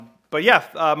But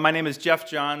yeah, my name is Geoff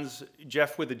Johns,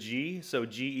 Geoff with a G, so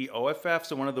Geoff,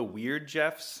 so one of the weird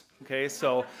Jeffs. Okay,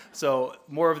 so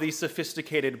more of the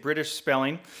sophisticated British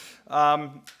spelling.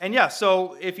 And yeah,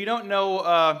 so if you don't know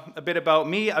a bit about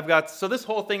me, so this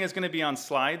whole thing is going to be on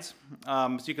slides,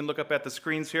 so you can look up at the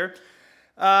screens here.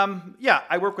 Yeah,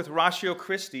 I work with Ratio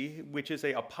Christi, which is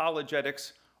a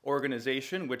apologetics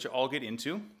organization, which I'll get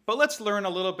into. But let's learn a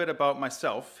little bit about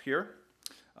myself here.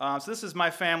 So this is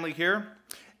my family here,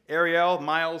 Ariel,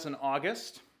 Miles, and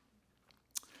August.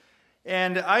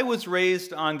 And I was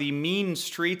raised on the mean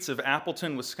streets of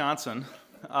Appleton, Wisconsin.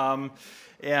 Yeah,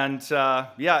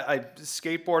 I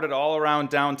skateboarded all around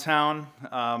downtown.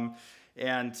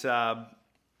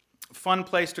 Fun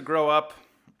place to grow up.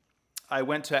 I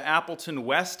went to Appleton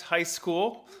West High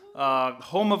School,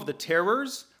 home of the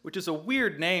Terrors, which is a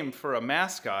weird name for a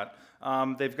mascot.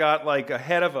 They've got like a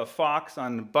head of a fox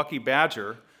on Bucky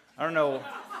Badger. I don't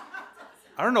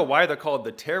know why they're called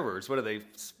the Terrors. What do they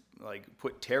like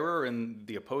put terror in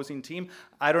the opposing team?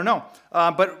 I don't know.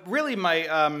 But really,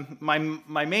 my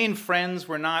main friends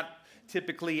were not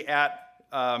typically at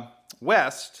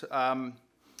West.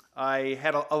 I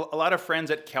had a lot of friends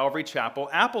at Calvary Chapel,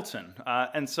 Appleton.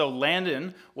 And so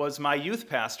Landon was my youth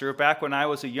pastor back when I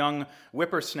was a young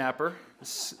whippersnapper,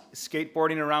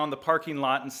 skateboarding around the parking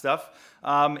lot and stuff.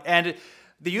 And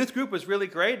the youth group was really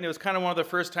great, and it was kind of one of the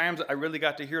first times I really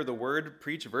got to hear the word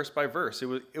preached verse by verse.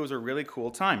 It was a really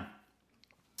cool time.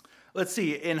 Let's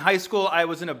see, in high school I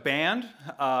was in a band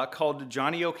called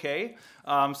Johnny OK.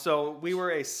 So we were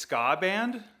a ska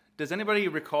band. Does anybody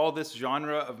recall this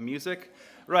genre of music?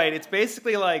 Right, it's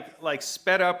basically like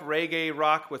sped up reggae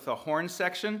rock with a horn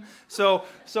section. So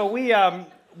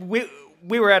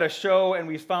we were at a show and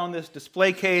we found this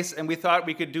display case and we thought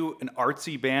we could do an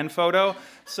artsy band photo.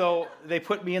 So they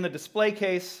put me in the display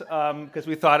case because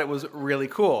we thought it was really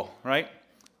cool, right?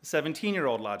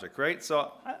 17-year-old logic, right?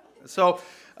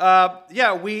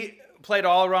 Yeah, we played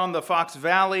all around the Fox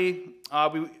Valley.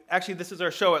 This is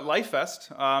our show at Life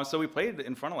Fest. So we played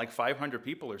in front of like 500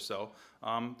 people or so.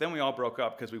 Then we all broke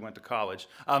up because we went to college.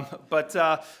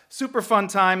 But super fun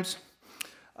times.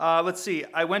 Let's see,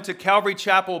 I went to Calvary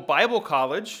Chapel Bible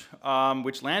College,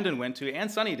 which Landon went to,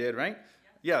 and Sonny did, right?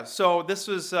 Yeah, so this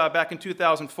was back in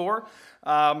 2004.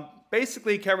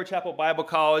 Basically, Calvary Chapel Bible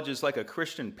College is like a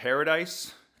Christian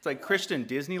paradise. It's like Christian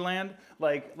Disneyland.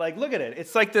 Like look at it.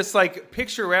 It's like this like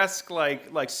picturesque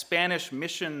like Spanish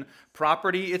mission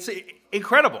property. It's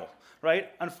incredible. Right?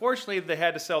 Unfortunately, they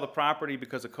had to sell the property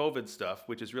because of COVID stuff,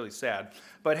 which is really sad.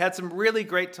 But had some really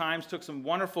great times, took some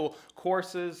wonderful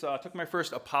courses, took my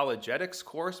first apologetics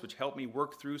course, which helped me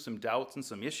work through some doubts and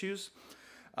some issues.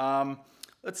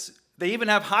 They even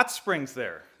have hot springs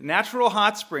there. Natural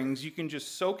hot springs you can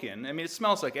just soak in. I mean, it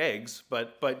smells like eggs,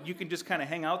 but you can just kind of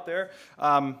hang out there.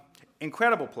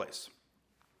 Incredible place.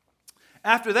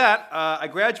 After that, I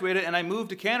graduated and I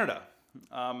moved to Canada.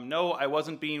 No, I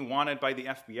wasn't being wanted by the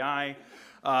FBI.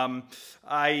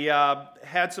 I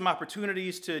had some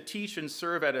opportunities to teach and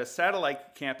serve at a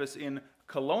satellite campus in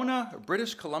Kelowna,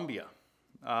 British Columbia.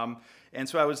 And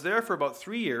so I was there for about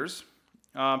 3 years.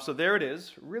 So there it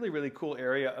is, really, really cool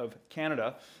area of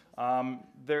Canada.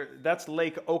 That's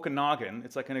Lake Okanagan.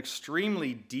 It's like an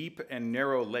extremely deep and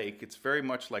narrow lake. It's very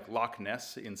much like Loch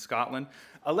Ness in Scotland.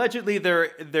 Allegedly,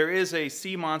 there is a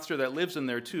sea monster that lives in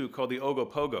there too called the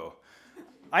Ogopogo.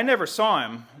 I never saw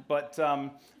him, but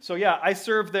so yeah, I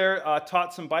served there,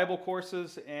 taught some Bible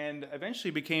courses, and eventually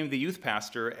became the youth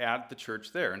pastor at the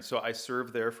church there. And so I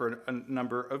served there for a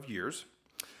number of years.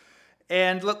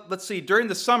 And let's see, during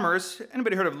the summers,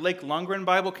 anybody heard of Lake Lundgren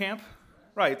Bible Camp?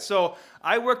 Right, so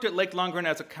I worked at Lake Lundgren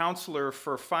as a counselor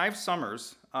for 5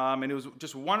 summers, and it was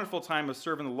just a wonderful time of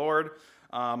serving the Lord.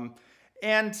 During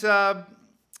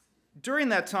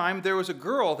that time, there was a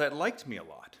girl that liked me a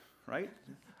lot, right?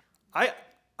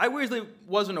 I really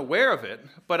wasn't aware of it,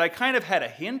 but I kind of had a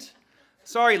hint.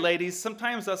 Sorry, ladies,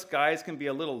 sometimes us guys can be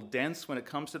a little dense when it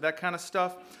comes to that kind of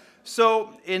stuff.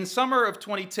 So in summer of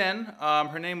 2010,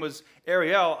 her name was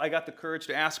Ariel. I got the courage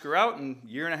to ask her out, and a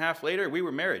year and a half later, we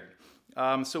were married.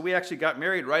 So we actually got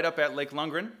married right up at Lake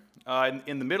Lundgren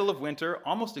in the middle of winter,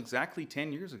 almost exactly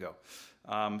 10 years ago.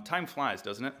 Time flies,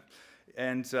 doesn't it?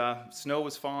 And snow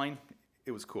was falling.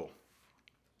 It was cool.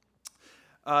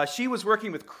 She was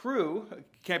working with Cru,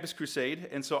 Campus Crusade,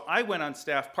 and so I went on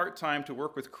staff part-time to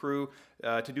work with Cru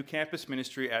to do campus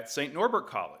ministry at St. Norbert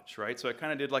College, right? So I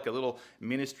kind of did like a little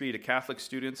ministry to Catholic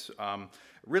students.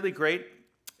 Really great,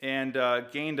 and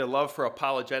gained a love for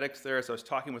apologetics there as I was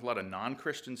talking with a lot of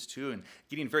non-Christians too and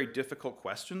getting very difficult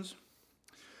questions.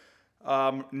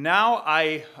 Now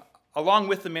Along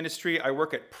with the ministry, I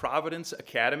work at Providence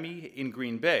Academy in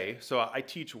Green Bay. So I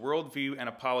teach worldview and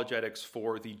apologetics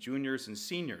for the juniors and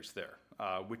seniors there,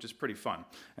 which is pretty fun.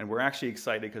 And we're actually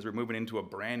excited because we're moving into a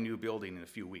brand new building in a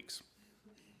few weeks.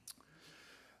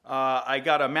 I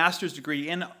got a master's degree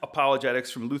in apologetics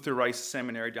from Luther Rice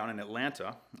Seminary down in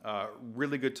Atlanta.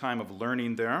 Really good time of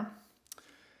learning there.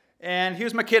 And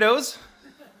here's my kiddos.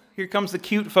 Here comes the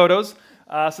cute photos.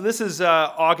 So this is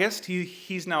August.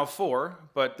 He's now 4,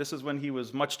 but this is when he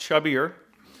was much chubbier.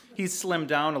 He's slimmed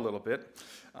down a little bit.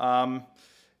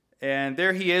 And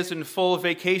there he is in full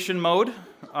vacation mode.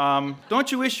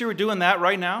 Don't you wish you were doing that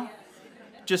right now?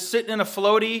 Just sitting in a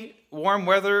floaty, warm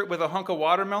weather with a hunk of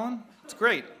watermelon? It's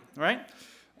great, right?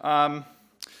 And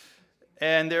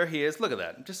there he is. Look at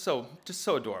that. Just so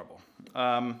adorable.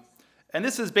 And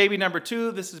this is baby number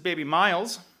 2. This is baby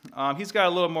Miles. He's got a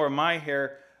little more of my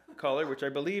hair color, which I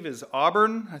believe is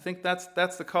auburn. I think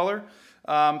that's the color.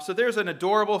 So there's an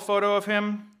adorable photo of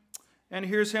him, and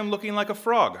here's him looking like a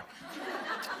frog.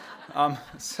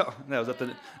 So that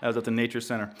was at the nature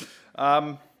center.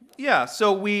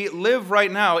 So we live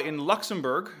right now in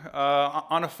Luxembourg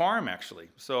on a farm, actually.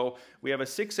 So we have a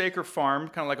 6-acre farm,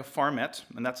 kind of like a farmette,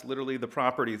 and that's literally the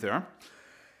property there.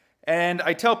 And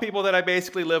I tell people that I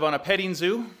basically live on a petting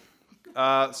zoo.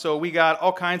 So we got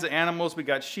all kinds of animals. We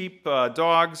got sheep,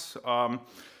 dogs.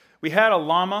 We had a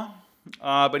llama,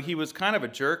 but he was kind of a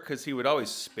jerk because he would always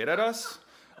spit at us.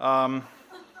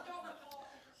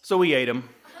 So we ate him.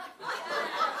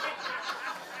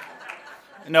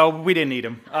 No, we didn't eat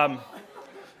him.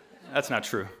 That's not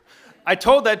true. I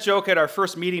told that joke at our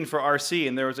first meeting for RC,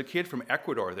 and there was a kid from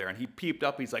Ecuador there, and he peeped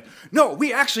up. He's like, "No,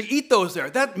 we actually eat those there.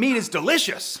 That meat is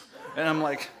delicious." And I'm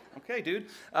like, okay, dude.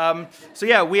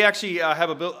 We actually have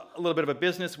a little bit of a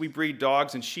business. We breed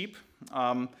dogs and sheep,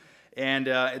 and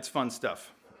it's fun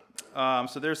stuff.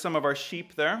 So there's some of our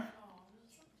sheep there.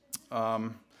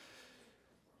 And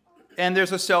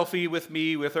there's a selfie with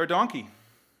me with our donkey.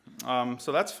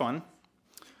 So that's fun.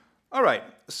 All right,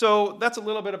 so that's a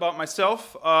little bit about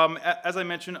myself. As I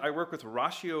mentioned, I work with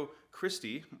Ratio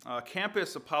Christi,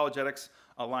 Campus Apologetics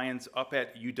Alliance up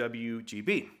at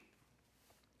UWGB.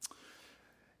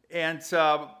 And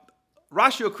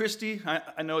Ratio Christi,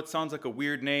 I know it sounds like a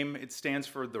weird name. It stands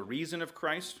for the Reason of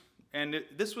Christ. And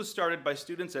this was started by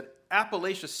students at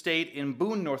Appalachia State in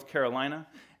Boone, North Carolina.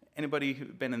 Anybody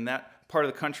been in that part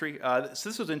of the country? So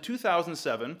this was in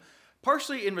 2007,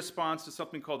 partially in response to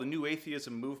something called the New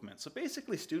Atheism Movement. So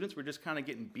basically, students were just kind of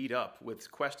getting beat up with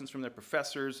questions from their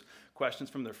professors, questions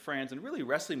from their friends, and really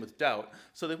wrestling with doubt.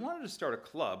 So they wanted to start a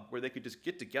club where they could just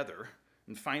get together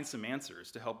and find some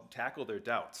answers to help tackle their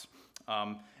doubts.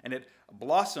 And it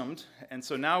blossomed, and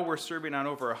so now we're serving on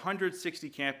over 160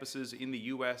 campuses in the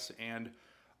U.S. and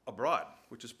abroad,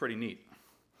 which is pretty neat.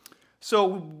 So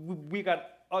we got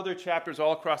other chapters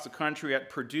all across the country at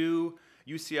Purdue,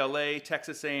 UCLA,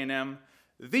 Texas A&M,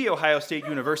 The Ohio State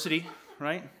University,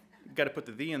 right? Got to put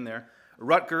the "the" in there.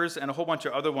 Rutgers, and a whole bunch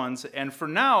of other ones. And for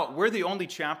now, we're the only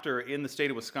chapter in the state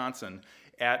of Wisconsin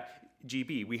at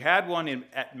GB. We had one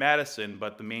at Madison,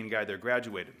 but the main guy there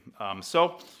graduated.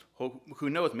 So who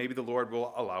knows, maybe the Lord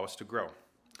will allow us to grow.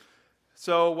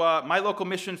 So my local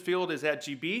mission field is at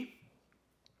GB.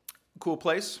 Cool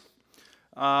place.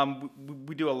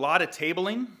 We do a lot of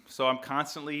tabling, so I'm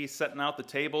constantly setting out the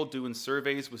table, doing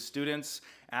surveys with students,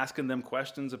 asking them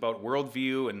questions about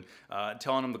worldview and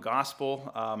telling them the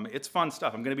gospel. It's fun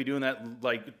stuff. I'm going to be doing that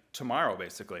like tomorrow,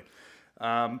 basically.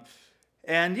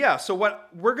 So what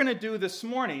we're going to do this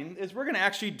morning is we're going to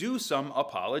actually do some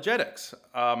apologetics.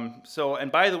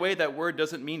 And by the way, that word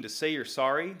doesn't mean to say you're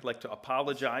sorry, like to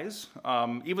apologize,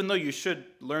 even though you should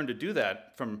learn to do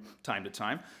that from time to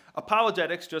time.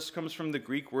 Apologetics just comes from the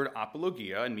Greek word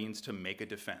apologia and means to make a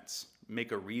defense,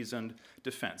 make a reasoned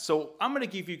defense. So I'm going to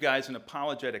give you guys an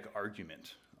apologetic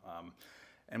argument.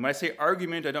 And when I say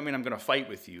argument, I don't mean I'm going to fight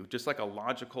with you, just like a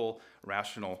logical,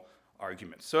 rational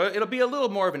argument. So it'll be a little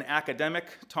more of an academic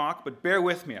talk, but bear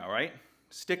with me, all right?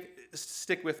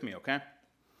 Stick with me, okay?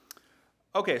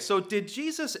 Okay, so did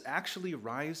Jesus actually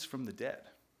rise from the dead?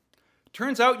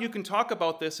 Turns out you can talk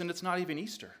about this and it's not even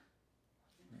Easter.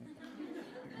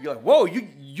 You're like, whoa,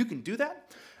 you can do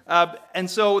that? And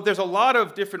so there's a lot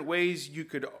of different ways you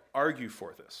could argue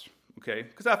for this, okay?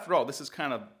 Because after all, this is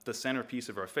kind of the centerpiece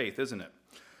of our faith, isn't it?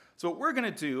 So what we're going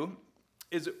to do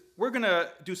is we're going to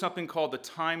do something called the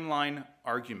timeline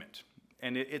argument.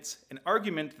 And it's an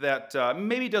argument that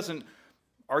maybe doesn't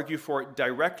argue for it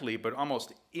directly, but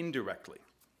almost indirectly.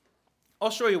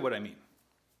 I'll show you what I mean.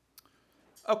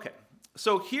 Okay,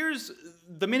 so here's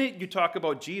the minute you talk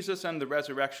about Jesus and the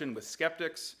resurrection with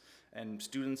skeptics, and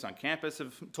students on campus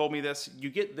have told me this, you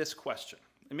get this question,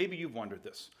 and maybe you've wondered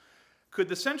this. Could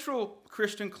the central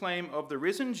Christian claim of the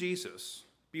risen Jesus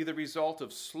be the result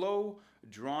of slow,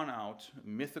 drawn-out,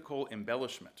 mythical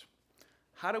embellishment?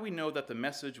 How do we know that the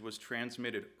message was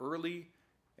transmitted early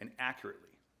and accurately?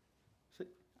 So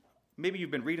maybe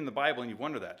you've been reading the Bible and you've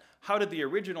wondered that. How did the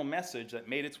original message that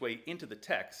made its way into the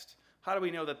text, how do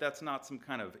we know that that's not some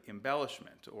kind of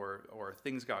embellishment or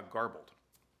things got garbled?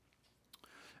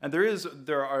 And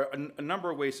there are a number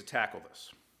of ways to tackle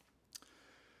this.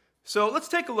 So let's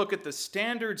take a look at the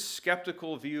standard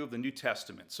skeptical view of the New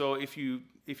Testament. So if you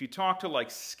talk to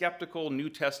like skeptical New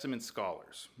Testament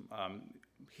scholars,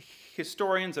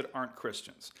 historians that aren't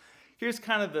Christians, here's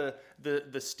kind of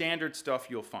the standard stuff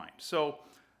you'll find. So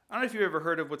I don't know if you've ever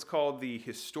heard of what's called the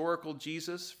historical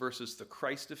Jesus versus the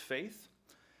Christ of faith.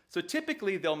 So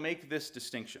typically they'll make this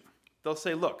distinction. They'll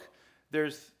say, look,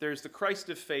 there's the Christ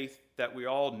of faith that we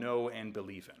all know and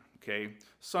believe in. Okay,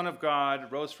 Son of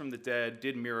God, rose from the dead,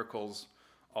 did miracles,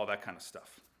 all that kind of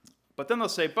stuff. But then they'll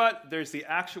say, but there's the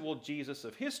actual Jesus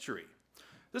of history.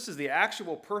 This is the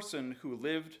actual person who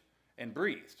lived and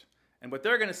breathed. And what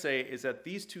they're going to say is that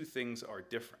these two things are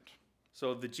different.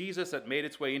 So the Jesus that made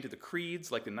its way into the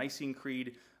creeds, like the Nicene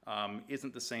Creed,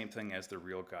 isn't the same thing as the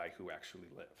real guy who actually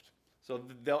lived. So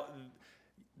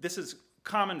this is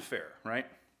common fare, right?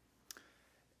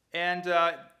 And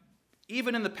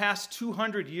even in the past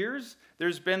 200 years,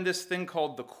 there's been this thing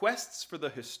called the quests for the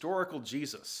historical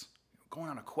Jesus. Going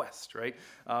on a quest, right?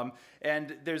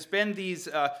 And there's been these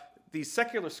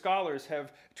secular scholars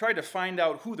have tried to find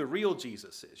out who the real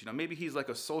Jesus is. You know, maybe he's like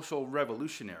a social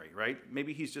revolutionary, right?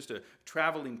 Maybe he's just a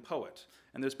traveling poet.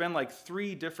 And there's been like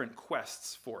 3 different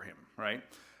quests for him, right?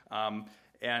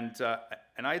 And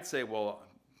I'd say, well,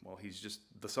 he's just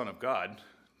the Son of God.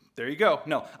 There you go.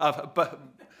 No,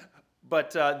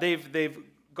 but they've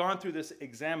gone through this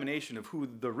examination of who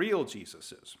the real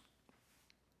Jesus is.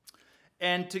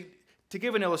 And to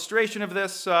give an illustration of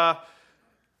this,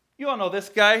 you all know this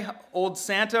guy, Old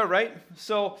Santa, right?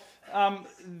 So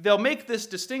they'll make this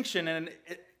distinction, and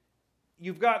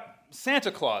you've got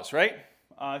Santa Claus, right?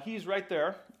 He's right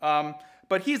there.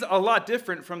 But he's a lot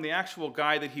different from the actual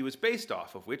guy that he was based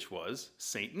off of, which was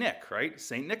St. Nick, right?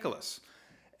 St. Nicholas.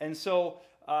 And so...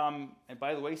 and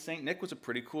by the way, St. Nick was a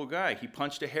pretty cool guy. He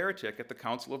punched a heretic at the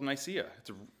Council of Nicaea.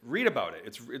 Read about it.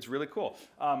 It's really cool.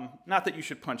 Not that you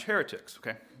should punch heretics,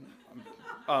 okay?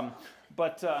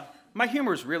 But my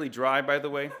humor is really dry, by the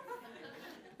way.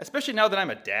 Especially now that I'm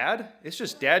a dad. It's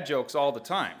just dad jokes all the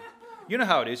time. You know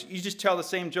how it is. You just tell the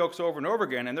same jokes over and over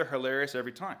again, and they're hilarious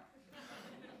every time.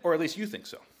 Or at least you think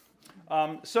so.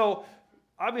 So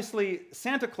obviously,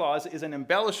 Santa Claus is an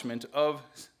embellishment of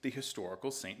the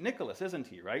historical St. Nicholas, isn't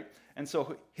he, right? And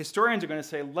so historians are going to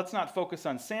say, let's not focus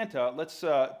on Santa. Let's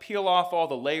peel off all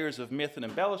the layers of myth and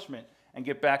embellishment and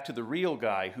get back to the real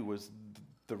guy who was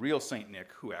the real St. Nick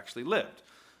who actually lived.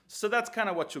 So that's kind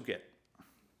of what you'll get.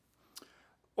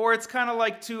 Or it's kind of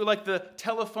like the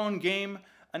telephone game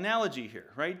analogy here,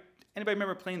 right? Anybody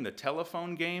remember playing the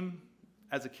telephone game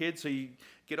as a kid? So you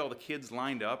get all the kids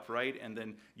lined up, right? And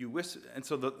then you whistle. And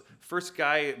so the first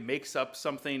guy makes up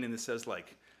something and it says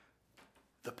like,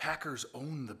 the Packers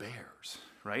own the Bears,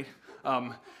 right?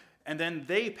 And then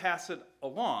they pass it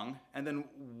along. And then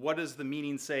what does the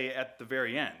meaning say at the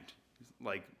very end?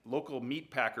 Like local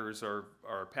meat packers are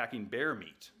packing bear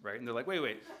meat, right? And they're like,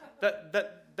 wait,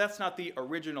 that's not the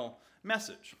original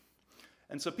message.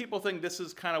 And so people think this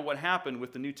is kind of what happened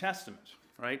with the New Testament,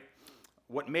 right?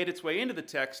 What made its way into the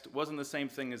text wasn't the same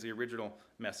thing as the original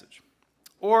message.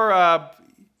 Or, you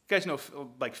guys know,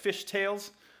 like fish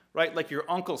tales, right? Like your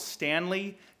Uncle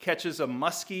Stanley catches a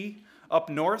muskie up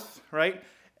north, right?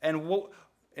 And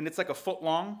it's like a foot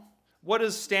long. What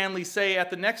does Stanley say at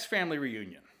the next family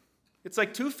reunion? It's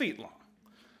like 2 feet long.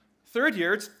 Third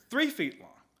year, it's 3 feet long.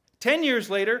 10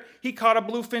 years later, he caught a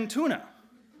bluefin tuna,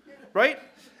 right?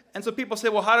 And so people say,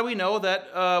 well, how do we know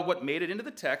that what made it into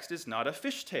the text is not a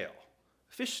fish tale?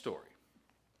 Fish story.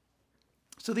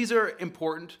 So these are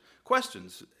important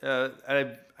questions.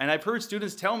 And I've heard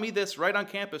students tell me this right on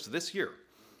campus this year.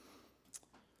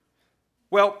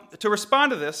 Well, to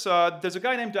respond to this, there's a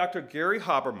guy named Dr. Gary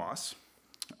Habermas,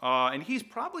 and he's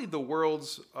probably the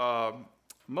world's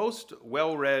most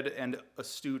well-read and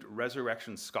astute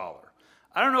resurrection scholar.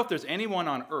 I don't know if there's anyone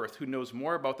on earth who knows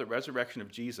more about the resurrection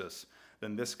of Jesus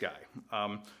than this guy.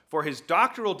 For his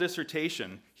doctoral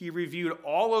dissertation, he reviewed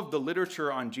all of the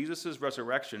literature on Jesus'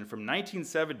 resurrection from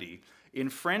 1970 in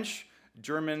French,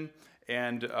 German,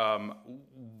 and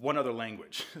one other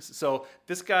language. So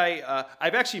this guy,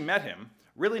 I've actually met him,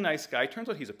 really nice guy. Turns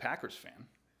out he's a Packers fan.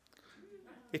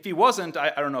 If he wasn't, I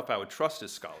don't know if I would trust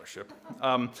his scholarship.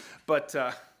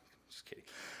 Just kidding.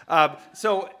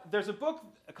 So there's a book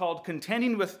called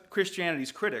Contending with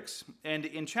Christianity's Critics, and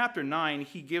in chapter 9,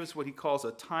 he gives what he calls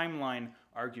a timeline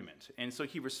argument. And so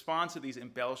he responds to these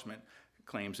embellishment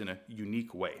claims in a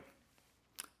unique way.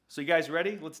 So you guys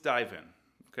ready? Let's dive in,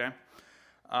 okay?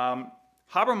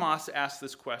 Habermas asked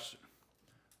this question: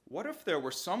 what if there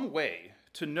were some way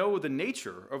to know the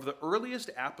nature of the earliest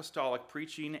apostolic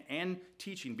preaching and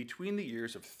teaching between the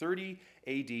years of 30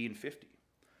 AD and 50?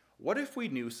 What if we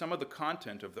knew some of the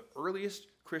content of the earliest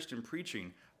Christian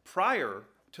preaching prior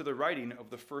to the writing of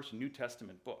the first New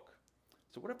Testament book?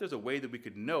 So what if there's a way that we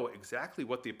could know exactly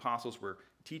what the apostles were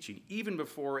teaching even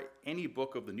before any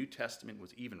book of the New Testament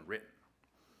was even written?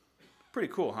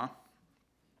 Pretty cool, huh?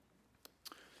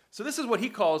 So this is what he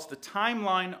calls the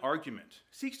timeline argument.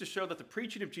 It seeks to show that the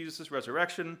preaching of Jesus'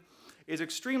 resurrection is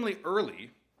extremely early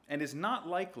and is not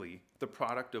likely the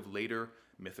product of later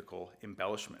mythical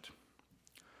embellishment.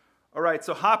 All right,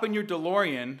 so hop in your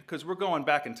DeLorean, because we're going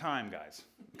back in time, guys,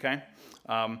 okay?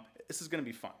 This is going to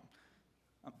be fun.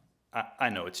 I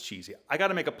know it's cheesy. I got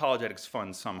to make apologetics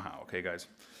fun somehow, okay, guys?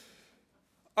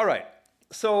 All right,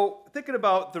 so thinking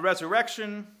about the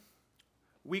resurrection,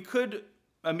 we could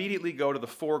immediately go to the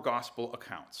four gospel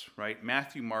accounts, right?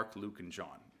 Matthew, Mark, Luke, and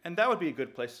John. And that would be a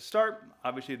good place to start.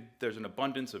 Obviously, there's an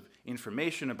abundance of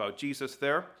information about Jesus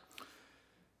there.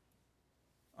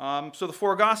 So the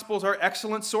four gospels are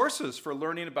excellent sources for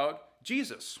learning about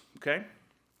Jesus, okay?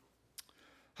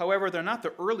 However, they're not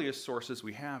the earliest sources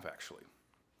we have, actually.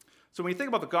 So when you think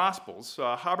about the gospels,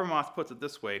 Habermas puts it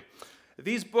this way: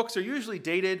 these books are usually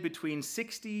dated between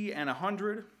 60 and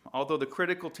 100, although the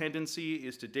critical tendency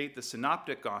is to date the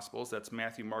synoptic gospels, that's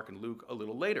Matthew, Mark, and Luke, a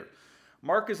little later.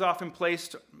 Mark is often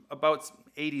placed about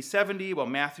 80-70, while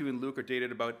Matthew and Luke are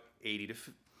dated about 80 to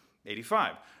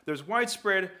 85. There's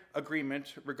widespread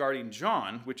agreement regarding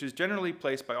John, which is generally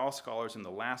placed by all scholars in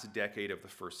the last decade of the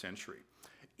first century.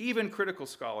 Even critical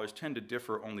scholars tend to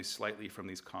differ only slightly from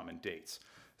these common dates.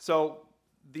 So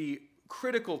the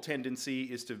critical tendency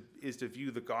is to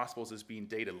view the Gospels as being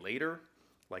dated later,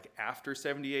 like after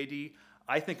 70 AD.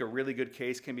 I think a really good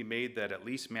case can be made that at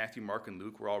least Matthew, Mark, and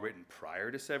Luke were all written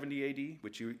prior to 70 AD,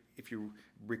 which, if you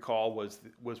recall, was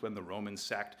when the Romans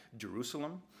sacked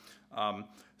Jerusalem.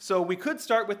 So we could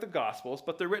start with the Gospels,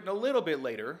 but they're written a little bit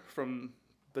later from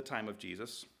the time of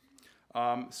Jesus.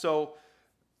 So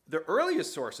the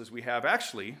earliest sources we have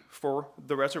actually for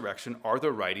the resurrection are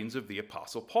the writings of the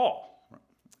Apostle Paul.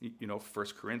 1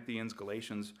 Corinthians,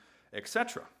 Galatians,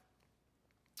 etc.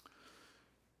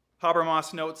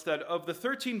 Habermas notes that of the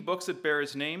 13 books that bear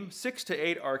his name, 6 to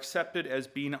 8 are accepted as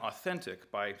being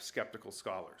authentic by skeptical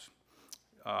scholars.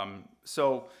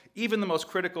 So even the most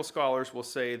critical scholars will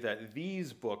say that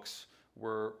these books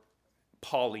were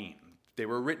Pauline. They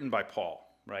were written by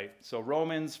Paul, right? So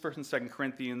Romans, 1st and 2nd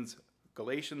Corinthians,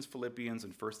 Galatians, Philippians,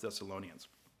 and 1 Thessalonians.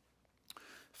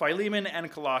 Philemon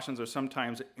and Colossians are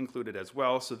sometimes included as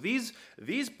well. So these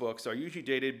books are usually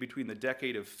dated between the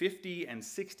decade of 50 and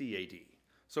 60 AD.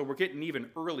 So we're getting even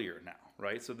earlier now,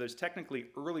 right? So there's technically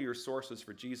earlier sources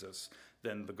for Jesus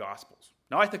than the Gospels.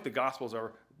 Now, I think the Gospels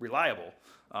are reliable,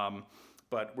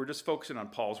 but we're just focusing on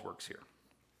Paul's works here.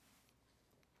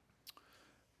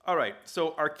 All right,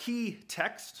 so our key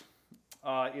text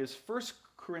is 1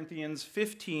 Corinthians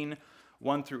 15,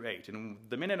 1 through 8. And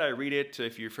the minute I read it,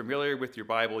 if you're familiar with your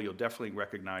Bible, you'll definitely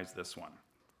recognize this one.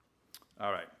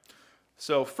 All right.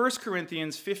 So 1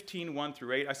 Corinthians 15, 1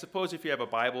 through 8. I suppose if you have a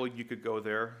Bible, you could go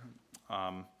there.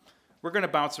 We're going to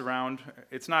bounce around.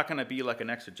 It's not going to be like an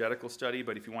exegetical study,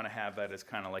 but if you want to have that as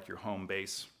kind of like your home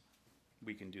base,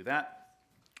 we can do that.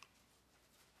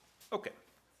 Okay.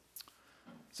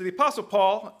 So the Apostle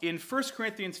Paul in 1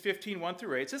 Corinthians 15, 1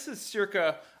 through 8, this is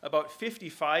circa about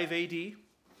 55 AD.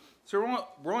 So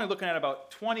we're only looking at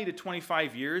about 20 to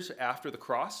 25 years after the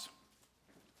cross.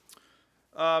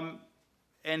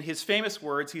 And his famous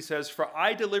words, he says, "For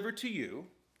I delivered to you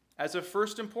as of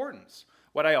first importance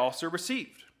what I also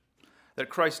received, that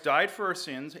Christ died for our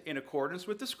sins in accordance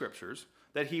with the Scriptures,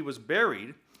 that he was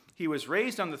buried, he was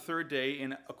raised on the third day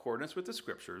in accordance with the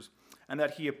Scriptures, and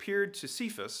that he appeared to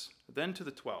Cephas, then to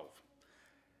the 12.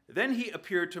 Then he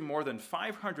appeared to more than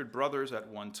 500 brothers at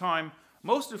one time,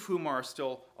 most of whom are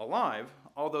still alive,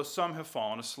 although some have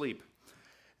fallen asleep.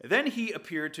 Then he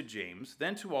appeared to James,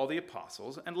 then to all the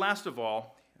apostles, and last of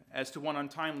all, as to one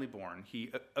untimely born,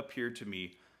 he appeared to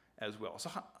me as well." So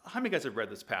how many of you guys have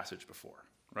read this passage before,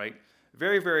 right?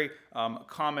 Very, very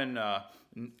common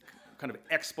kind of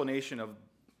explanation of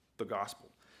the gospel.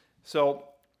 So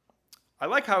I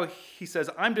like how he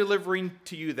says, "I'm delivering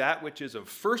to you that which is of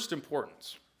first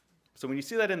importance," So when you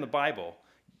see that in the Bible,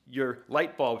 your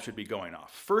light bulb should be going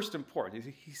off. First important.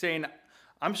 He's saying,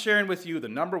 I'm sharing with you the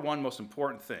number one most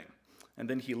important thing. And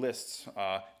then he lists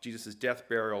Jesus' death,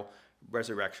 burial,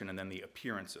 resurrection, and then the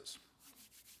appearances.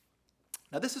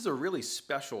 Now this is a really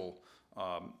special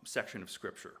section of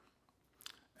Scripture.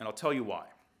 And I'll tell you why.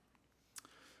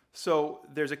 So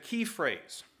there's a key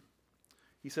phrase.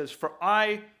 He says, "For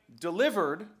I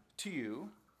delivered to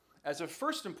you as of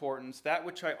first importance that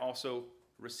which I also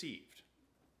received."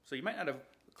 So you might not have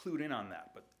clued in on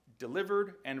that, but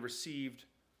delivered and received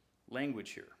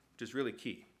language here, which is really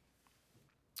key.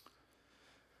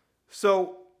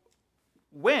 So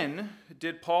when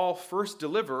did Paul first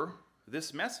deliver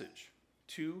this message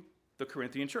to the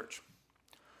Corinthian church?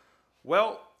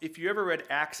 Well, if you ever read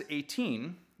Acts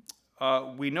 18,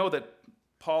 we know that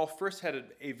Paul first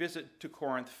had a visit to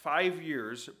Corinth 5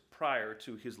 years prior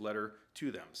to his letter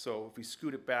to them. So if we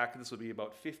scoot it back, this will be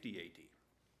about 50 AD.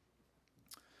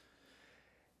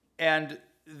 And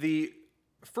the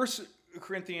 1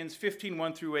 Corinthians 15,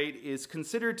 1 through 8 is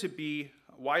considered to be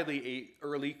widely an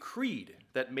early creed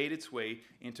that made its way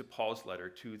into Paul's letter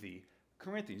to the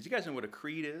Corinthians. You guys know what a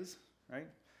creed is, right?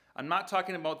 I'm not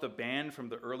talking about the band from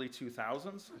the early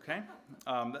 2000s, okay?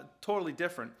 Totally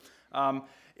different.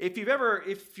 If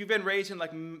you've been raised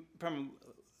in from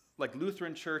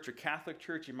Lutheran church or Catholic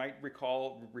church, you might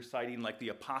recall reciting like the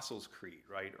Apostles' Creed,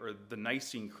 right? Or the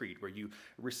Nicene Creed, where you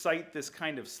recite this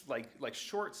kind of like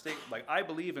short statement, like I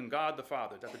believe in God the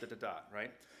Father,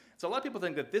 right? So a lot of people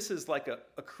think that this is like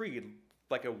a creed,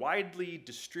 like a widely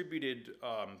distributed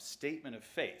statement of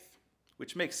faith,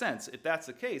 which makes sense. If that's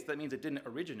the case, that means it didn't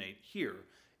originate here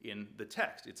in the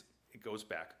text. It goes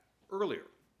back earlier.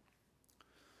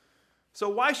 So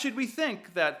why should we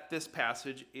think that this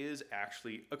passage is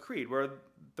actually a creed? Well,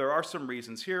 there are some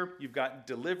reasons here. You've got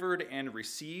delivered and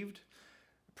received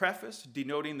preface,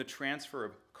 denoting the transfer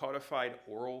of codified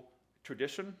oral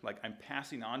tradition. Like I'm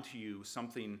passing on to you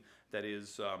something that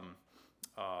is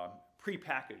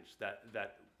prepackaged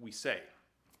that we say.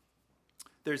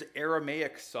 There's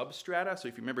Aramaic substrata. So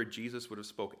if you remember, Jesus would have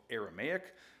spoke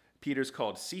Aramaic. Peter's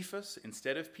called Cephas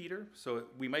instead of Peter. So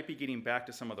we might be getting back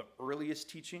to some of the earliest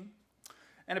teaching.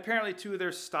 And apparently, too,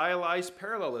 there's stylized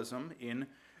parallelism in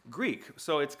Greek.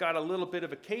 So it's got a little bit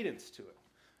of a cadence to it.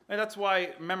 And that's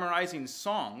why memorizing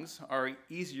songs are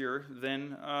easier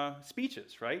than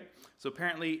speeches, right? So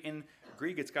apparently in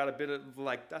Greek, it's got a bit of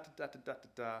like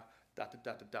da-da-da-da-da-da,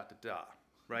 da-da-da-da-da-da,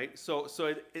 right? So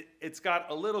it's got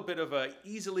a little bit of a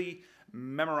easily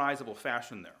memorizable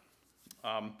fashion there.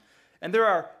 And there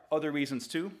are other reasons,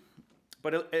 too.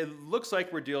 But it looks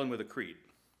like we're dealing with a creed.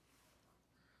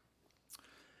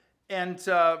 And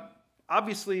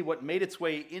obviously, what made its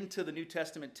way into the New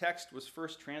Testament text was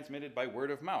first transmitted by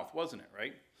word of mouth, wasn't it,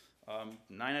 right?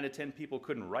 9 out of 10 people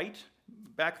couldn't write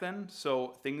back then, so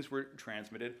things were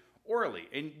transmitted orally.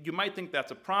 And you might think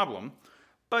that's a problem,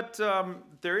 but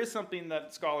there is something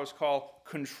that scholars call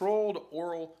controlled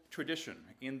oral tradition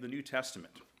in the New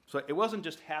Testament. So it wasn't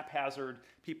just haphazard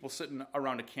people sitting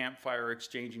around a campfire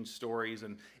exchanging stories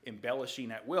and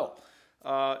embellishing at will.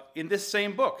 In this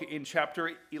same book, in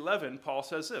chapter 11, Paul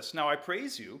says this, "Now I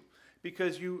praise you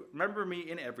because you remember me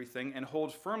in everything and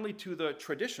hold firmly to the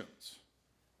traditions,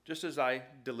 just as I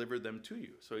delivered them to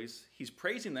you." So he's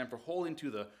praising them for holding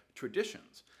to the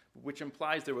traditions, which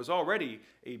implies there was already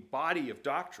a body of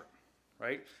doctrine,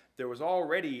 right? There was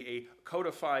already a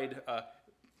codified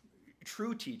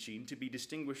true teaching to be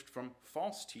distinguished from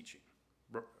false teaching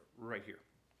right here,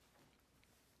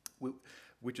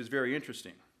 which is very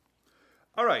interesting.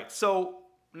 All right, so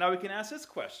now we can ask this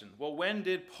question. Well, when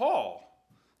did Paul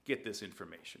get this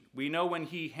information? We know when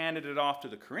he handed it off to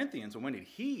the Corinthians, and when did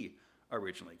he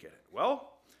originally get it?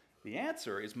 Well, the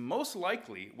answer is most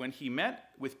likely when he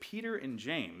met with Peter and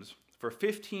James for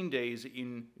 15 days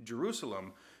in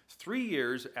Jerusalem, 3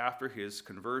 years after his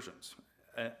conversions.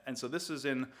 And so this is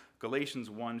in Galatians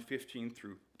 1, 15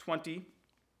 through 20.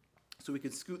 So we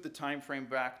can scoot the time frame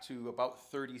back to about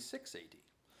 36 AD.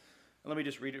 Let me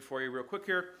just read it for you real quick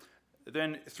here.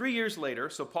 Then 3 years later,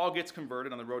 so Paul gets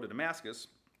converted on the road to Damascus.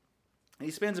 And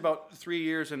he spends about 3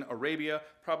 years in Arabia,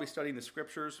 probably studying the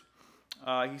scriptures.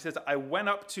 He says, "I went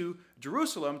up to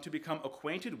Jerusalem to become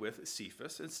acquainted with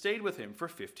Cephas and stayed with him for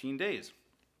 15 days.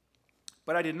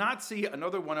 But I did not see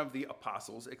another one of the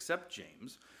apostles except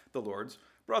James, the Lord's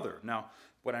brother. Now,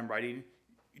 what I'm writing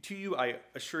to you, I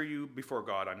assure you before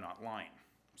God, I'm not lying."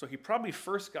 So he probably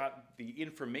first got the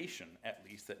information, at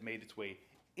least, that made its way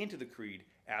into the creed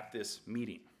at this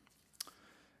meeting.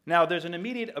 Now, there's an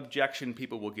immediate objection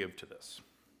people will give to this,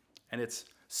 and it's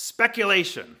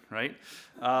speculation, right?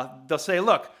 They'll say,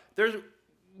 look,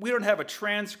 we don't have a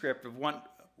transcript of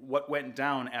what went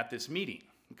down at this meeting,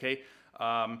 okay?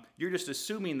 You're just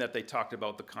assuming that they talked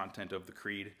about the content of the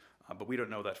creed, but we don't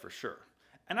know that for sure.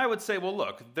 And I would say, well,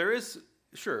 look,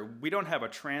 we don't have a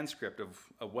transcript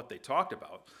of what they talked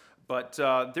about, but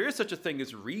there is such a thing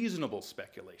as reasonable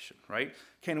speculation, right?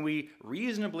 Can we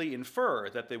reasonably infer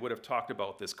that they would have talked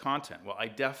about this content? Well, I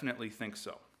definitely think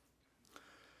so.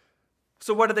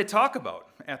 So what did they talk about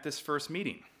at this first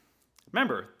meeting?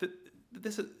 Remember,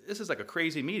 this is like a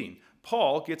crazy meeting.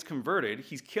 Paul gets converted,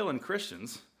 he's killing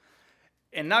Christians,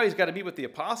 and now he's got to meet with the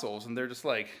apostles, and they're just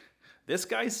like, this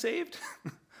guy's saved?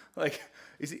 Like,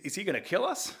 is he going to kill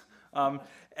us?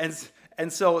 And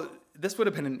so this would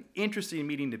have been an interesting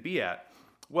meeting to be at.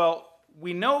 Well,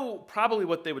 we know probably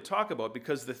what they would talk about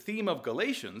because the theme of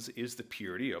Galatians is the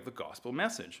purity of the gospel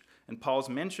message, and Paul's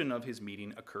mention of his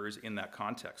meeting occurs in that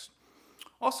context.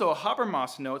 Also,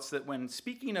 Habermas notes that when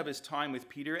speaking of his time with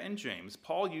Peter and James,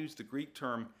 Paul used the Greek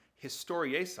term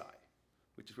historiesai,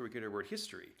 which is where we get our word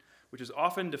history, which is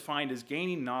often defined as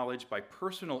gaining knowledge by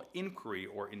personal inquiry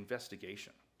or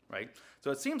investigation, right?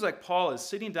 So it seems like Paul is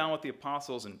sitting down with the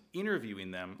apostles and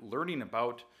interviewing them, learning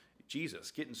about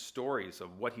Jesus, getting stories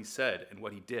of what he said and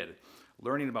what he did,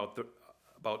 learning about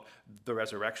the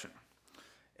resurrection.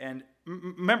 And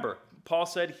remember, Paul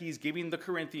said he's giving the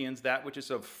Corinthians that which is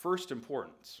of first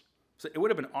importance. So it would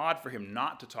have been odd for him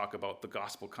not to talk about the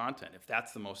gospel content if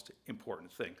that's the most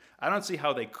important thing. I don't see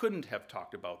how they couldn't have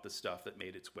talked about the stuff that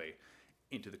made its way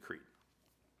into the creed.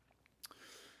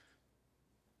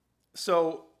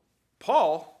 So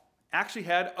Paul actually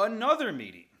had another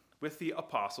meeting with the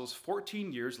apostles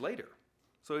 14 years later.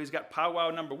 So he's got powwow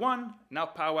number 1, now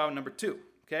powwow number 2,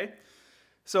 okay?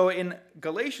 So in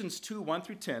Galatians 2, 1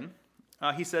 through 10,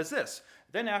 he says this,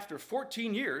 then after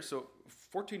 14 years, so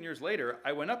 14 years later,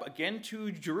 I went up again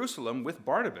to Jerusalem with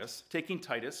Barnabas, taking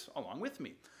Titus along with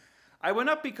me. I went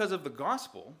up because of the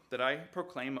gospel that I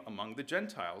proclaim among the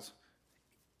Gentiles,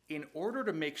 in order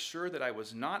to make sure that I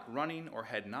was not running or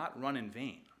had not run in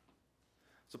vain.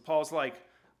 So Paul's like,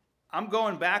 I'm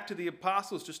going back to the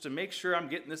apostles just to make sure I'm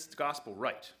getting this gospel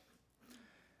right.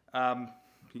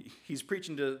 He's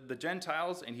preaching to the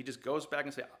Gentiles, and he just goes back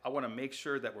and says, I want to make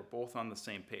sure that we're both on the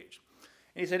same page.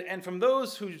 And he said, and from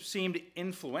those who seemed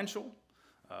influential,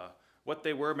 what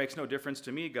they were makes no difference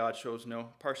to me. God shows no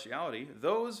partiality.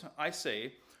 Those, I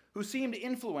say, who seemed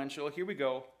influential, here we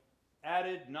go,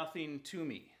 added nothing to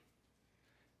me.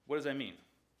 What does that mean?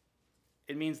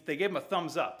 It means they gave him a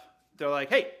thumbs up. They're like,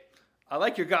 hey, I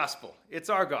like your gospel. It's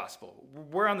our gospel.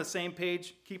 We're on the same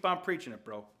page. Keep on preaching it,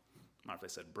 bro. I don't know if I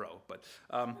said bro, but...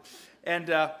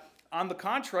 on the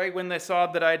contrary, when they saw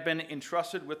that I had been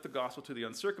entrusted with the gospel to the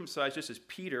uncircumcised, just as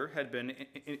Peter had been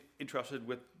entrusted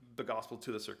with the gospel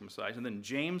to the circumcised, and then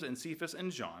James and Cephas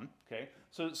and John, okay?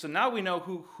 So now we know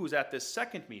who's at this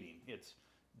second meeting. It's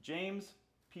James,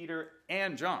 Peter,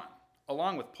 and John,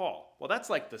 along with Paul. Well, that's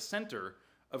like the center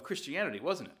of Christianity,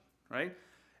 wasn't it, right?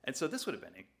 And so this would have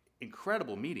been an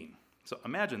incredible meeting. So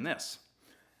imagine this.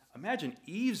 Imagine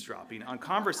eavesdropping on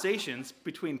conversations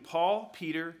between Paul,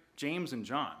 Peter, James, and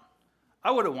John. I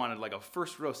would have wanted like a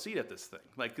first row seat at this thing,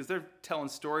 like because they're telling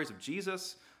stories of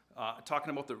Jesus,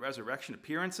 talking about the resurrection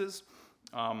appearances.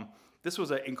 This was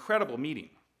an incredible meeting.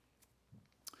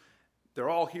 They're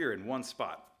all here in one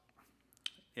spot.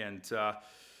 And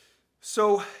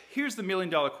so here's the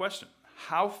million-dollar question.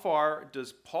 How far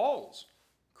does Paul's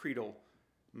creedal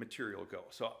material go?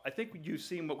 So I think you've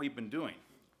seen what we've been doing.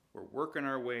 We're working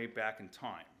our way back in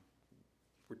time.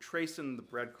 We're tracing the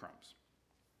breadcrumbs.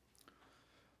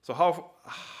 So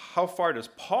how far does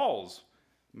Paul's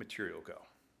material go?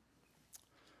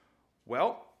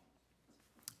 Well,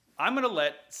 I'm going to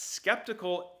let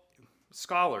skeptical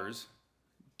scholars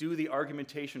do the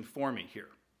argumentation for me here,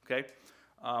 okay?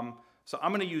 So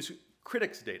I'm going to use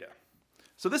critics' data.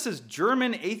 So this is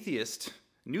German atheist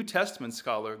New Testament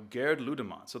scholar Gerd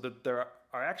Ludemann. So that there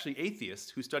are actually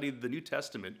atheists who study the New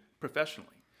Testament professionally.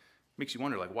 Makes you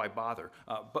wonder, like, why bother?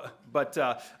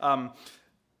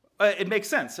 It makes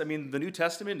sense. I mean, the New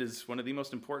Testament is one of the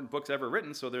most important books ever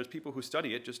written, so there's people who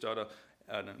study it just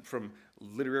from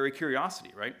literary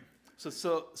curiosity, right?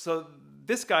 So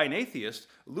this guy, an atheist,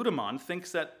 Ludemann,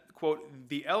 thinks that, quote,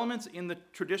 the elements in the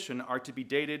tradition are to be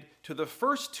dated to the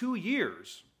first 2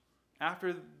 years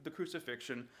after the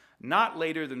crucifixion, not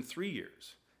later than 3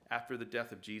 years after the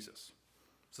death of Jesus.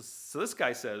 So this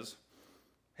guy says,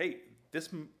 hey, this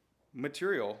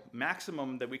material,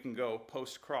 maximum that we can go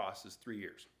post-cross is 3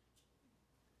 years.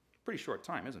 Pretty short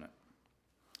time, isn't it?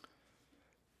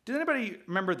 Does anybody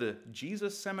remember the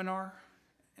Jesus seminar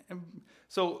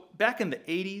So back in the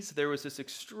 80s, there was this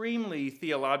extremely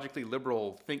theologically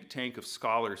liberal think tank of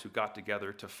scholars who got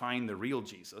together to find the real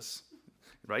Jesus,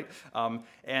 right?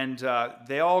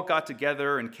 They all got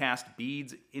together and cast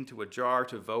beads into a jar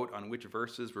to vote on which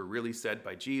verses were really said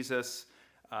by Jesus.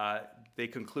 They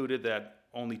concluded that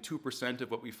only 2% of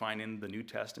what we find in the New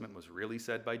Testament was really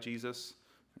said by Jesus.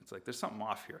 It's like, there's something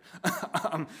off here.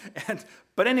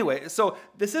 But anyway, so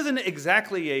this isn't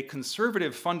exactly a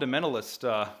conservative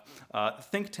fundamentalist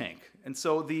think tank. And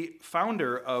so the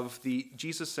founder of the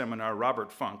Jesus Seminar,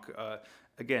 Robert Funk,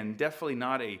 again, definitely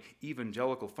not a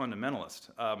evangelical fundamentalist,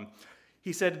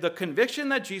 he said, the conviction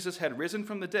that Jesus had risen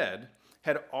from the dead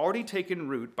had already taken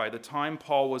root by the time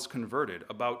Paul was converted,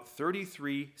 about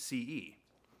 33 CE.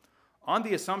 On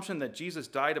the assumption that Jesus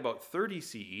died about 30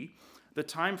 CE, the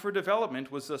time for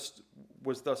development was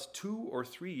thus 2 or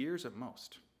 3 years at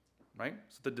most, right?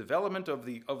 So the development of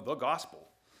the gospel,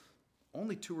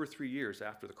 only 2 or 3 years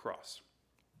after the cross.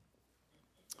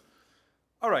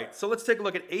 All right, so let's take a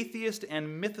look at atheist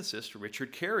and mythicist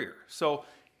Richard Carrier. So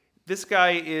this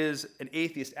guy is an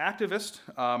atheist activist.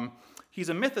 He's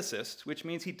a mythicist, which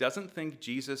means he doesn't think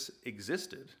Jesus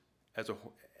existed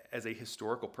as a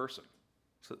historical person.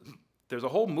 So there's a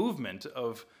whole movement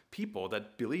of people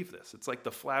that believe this. It's like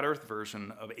the flat earth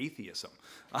version of atheism.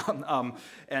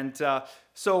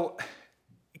 So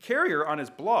Carrier, on his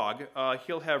blog,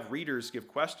 he'll have readers give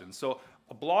questions. So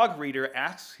a blog reader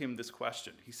asks him this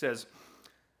question. He says,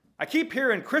 I keep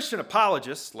hearing Christian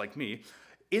apologists, like me,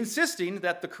 insisting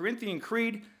that the Corinthian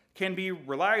Creed can be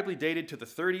reliably dated to the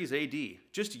 30s AD,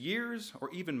 just years or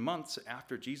even months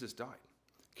after Jesus died.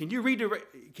 Can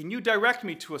you direct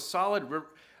me to a solid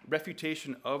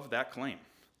refutation of that claim?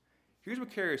 Here's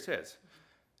what Carrier says.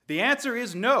 The answer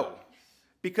is no,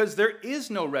 because there is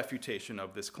no refutation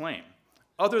of this claim,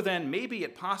 other than maybe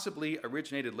it possibly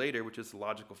originated later, which is the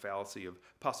logical fallacy of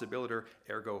possibiliter,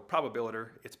 ergo probabiliter.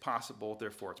 It's possible,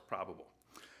 therefore it's probable.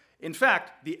 In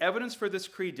fact, the evidence for this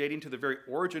creed dating to the very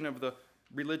origin of the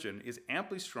religion is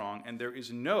amply strong, and there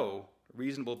is no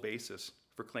reasonable basis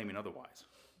for claiming otherwise.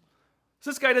 So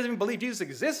this guy doesn't even believe Jesus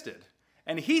existed,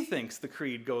 and he thinks the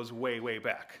creed goes way, way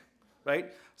back,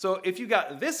 right? So if you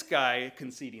got this guy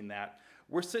conceding that,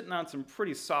 we're sitting on some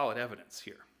pretty solid evidence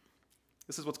here.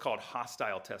 This is what's called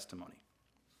hostile testimony.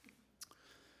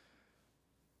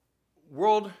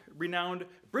 World-renowned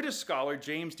British scholar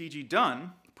James D.G.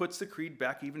 Dunn puts the creed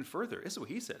back even further. This is what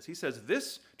he says. He says,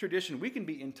 this tradition, we can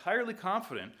be entirely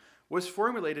confident, was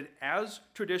formulated as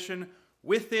tradition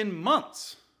within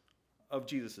months of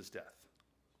Jesus' death.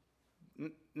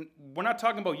 We're not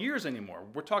talking about years anymore.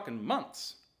 We're talking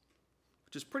months,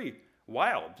 which is pretty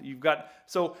wild. We've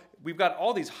got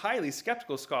all these highly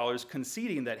skeptical scholars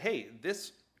conceding that, hey,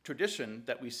 this tradition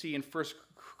that we see in 1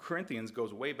 Corinthians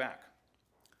goes way back.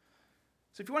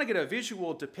 So if you want to get a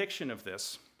visual depiction of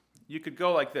this, you could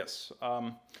go like this.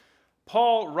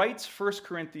 Paul writes 1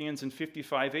 Corinthians in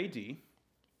 55 AD.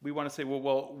 We want to say,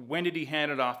 well, when did he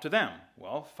hand it off to them?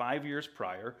 Well, 5 years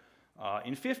prior,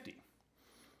 in 50.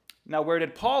 Now, where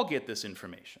did Paul get this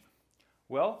information?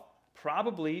 Well,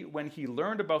 probably when he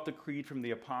learned about the creed from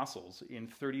the apostles in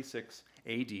 36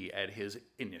 AD at his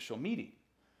initial meeting.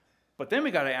 But then we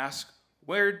got to ask,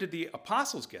 where did the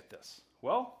apostles get this?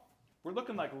 Well, we're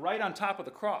looking like right on top of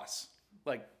the cross.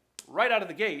 Like right out of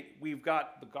the gate, we've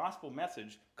got the gospel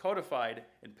message codified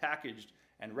and packaged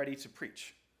and ready to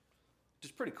preach, which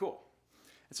is pretty cool.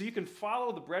 And so you can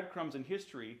follow the breadcrumbs in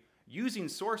history using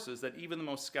sources that even the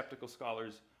most skeptical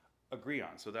scholars agree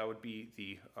on. So that would be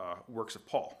the works of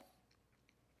Paul.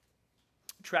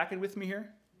 Tracking with me here?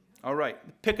 All right.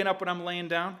 Picking up what I'm laying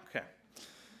down? Okay.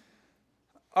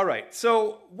 All right.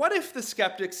 So what if the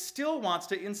skeptic still wants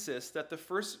to insist that the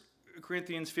 1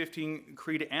 Corinthians 15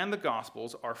 Creed and the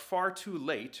Gospels are far too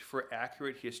late for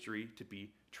accurate history to be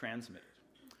transmitted?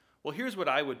 Well, here's what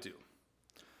I would do.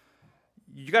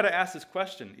 You got to ask this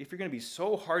question. If you're going to be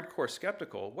so hardcore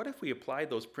skeptical, what if we applied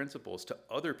those principles to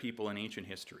other people in ancient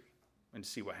history and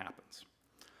see what happens?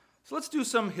 So let's do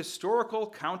some historical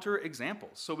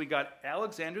counter-examples. So we got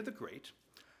Alexander the Great,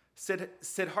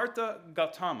 Siddhartha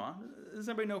Gautama. Does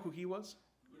anybody know who he was?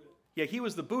 Yeah, he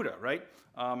was the Buddha, right?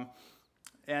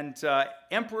 And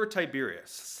Emperor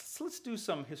Tiberius. So let's do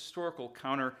some historical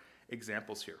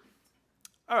counter-examples here.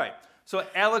 All right, so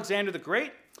Alexander the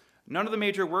Great, none of the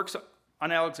major works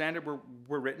on Alexander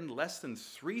were written less than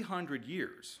 300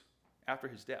 years after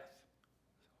his death.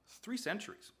 3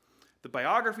 centuries. The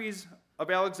biographies of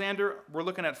Alexander, we're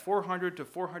looking at 400 to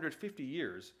 450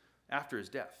 years after his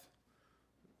death.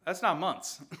 That's not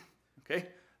months, okay?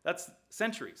 That's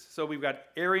centuries. So we've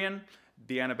got Arrian,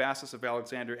 the Anabasis of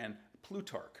Alexander, and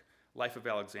Plutarch. Life of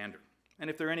Alexander. And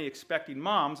if there are any expecting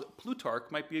moms, Plutarch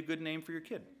might be a good name for your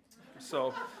kid.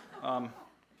 So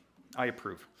I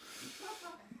approve.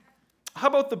 How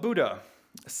about the Buddha,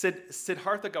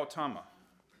 Siddhartha Gautama?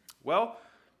 Well,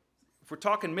 if we're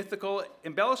talking mythical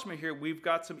embellishment here, we've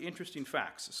got some interesting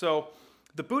facts. So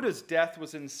the Buddha's death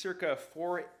was in circa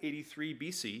 483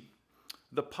 BC.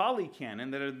 The Pali Canon,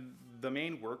 that are the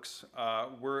main works,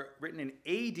 were written in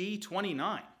AD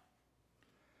 29.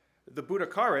 The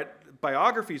Buddhakarat,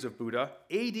 biographies of Buddha,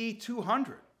 AD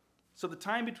 200. So the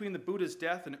time between the Buddha's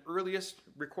death and earliest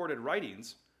recorded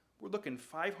writings, we're looking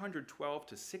 512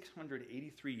 to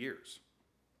 683 years,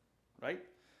 right?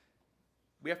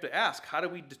 We have to ask, how do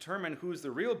we determine who's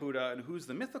the real Buddha and who's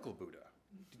the mythical Buddha?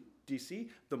 Do you see?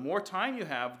 The more time you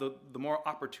have, the more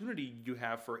opportunity you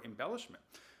have for embellishment.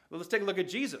 Well, let's take a look at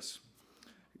Jesus.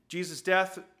 Jesus'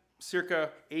 death, circa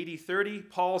AD 30.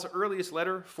 Paul's earliest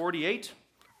letter, 48.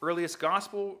 Earliest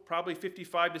gospel, probably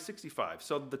 55 to 65.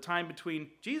 So the time between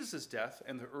Jesus' death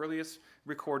and the earliest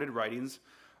recorded writings,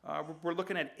 we're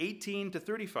looking at 18 to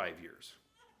 35 years.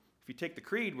 If you take the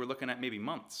creed, we're looking at maybe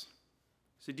months.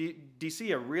 So do you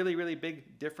see a really, really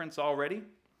big difference already?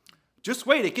 Just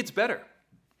wait, it gets better.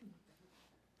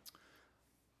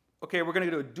 Okay, we're going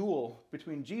to do a duel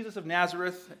between Jesus of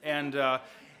Nazareth and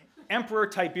Emperor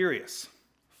Tiberius.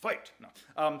 Fight.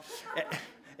 No.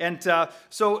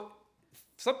 So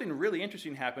something really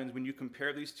interesting happens when you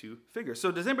compare these two figures.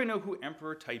 So does anybody know who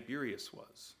Emperor Tiberius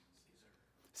was?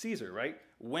 Caesar, right?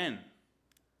 When?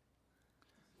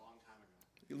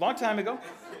 Long time ago?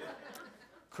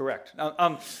 Correct.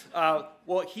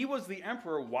 Well, he was the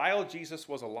emperor while Jesus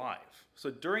was alive. So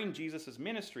during Jesus'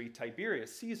 ministry,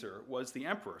 Tiberius, Caesar, was the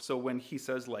emperor. So when he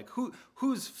says, like,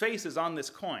 whose face is on this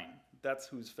coin, that's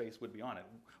whose face would be on it,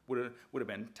 would have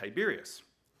been Tiberius.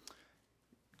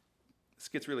 This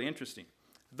gets really interesting.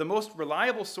 The most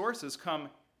reliable sources come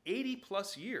 80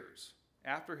 plus years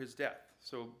after his death.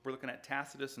 So we're looking at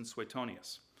Tacitus and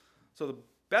Suetonius. So the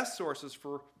best sources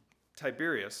for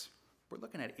Tiberius, we're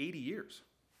looking at 80 years.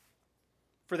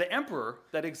 For the emperor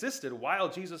that existed while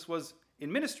Jesus was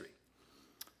in ministry.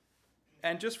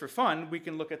 And just for fun, we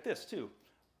can look at this too.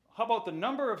 How about the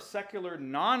number of secular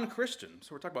non-Christian,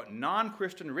 so we're talking about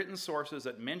non-Christian written sources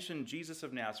that mention Jesus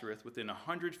of Nazareth within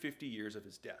 150 years of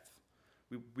his death?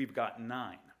 We've got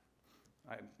 9.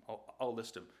 I'll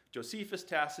list them. Josephus,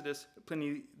 Tacitus,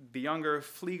 Pliny the Younger,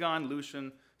 Phlegon,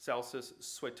 Lucian, Celsus,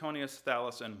 Suetonius,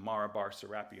 Thallus, and Marabar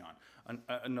Serapion.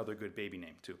 Another good baby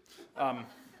name, too.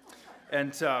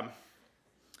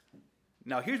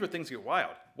 Now here's where things get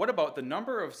wild. What about the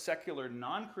number of secular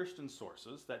non-Christian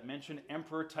sources that mention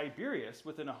Emperor Tiberius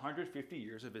within 150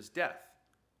 years of his death?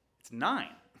 It's 9.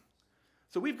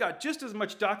 So we've got just as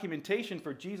much documentation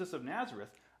for Jesus of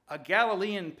Nazareth, a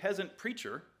Galilean peasant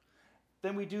preacher,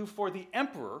 than we do for the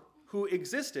emperor who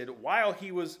existed while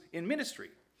he was in ministry.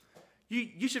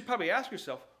 You should probably ask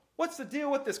yourself, what's the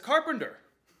deal with this carpenter?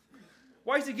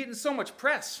 Why is he getting so much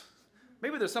press?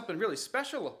 Maybe there's something really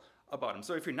special about him.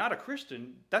 So if you're not a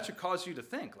Christian, that should cause you to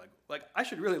think, like I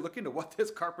should really look into what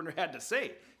this carpenter had to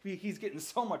say. He's getting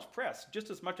so much press, just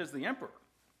as much as the emperor,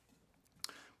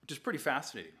 which is pretty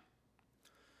fascinating.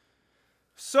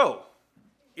 So,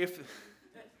 if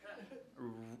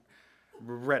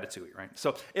Ratatouille, right?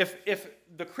 So if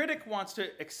the critic wants to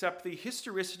accept the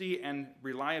historicity and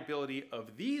reliability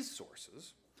of these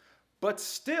sources, but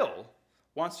still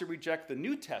wants to reject the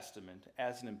New Testament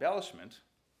as an embellishment,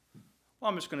 well,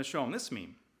 I'm just going to show him this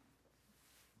meme.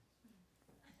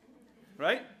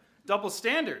 Right? Double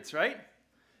standards, right?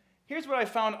 Here's what I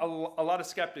found a lot of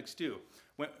skeptics do.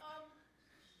 When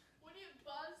you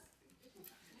buzz,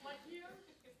 like here?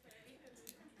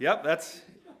 Yep, that's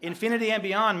infinity and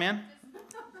beyond, man.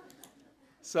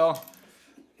 So,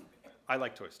 I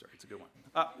like Toy Story. It's a good one.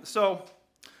 So,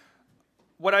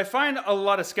 what I find a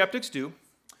lot of skeptics do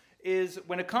is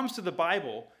when it comes to the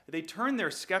Bible, they turn their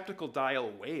skeptical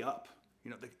dial way up.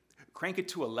 They crank it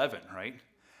to 11, right?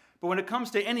 But when it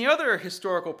comes to any other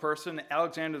historical person,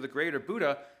 Alexander the Great or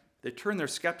Buddha, they turn their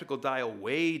skeptical dial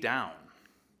way down,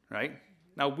 right?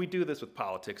 Now, we do this with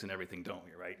politics and everything, don't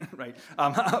we, right? right?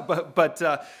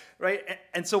 Right?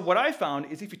 And so what I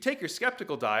found is if you take your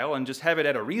skeptical dial and just have it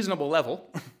at a reasonable level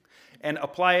and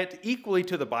apply it equally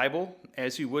to the Bible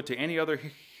as you would to any other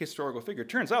historical figure, it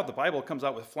turns out the Bible comes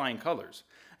out with flying colors.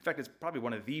 In fact, it's probably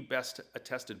one of the best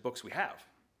attested books we have.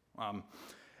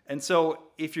 And so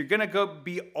if you're going to go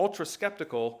be ultra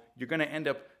skeptical, you're going to end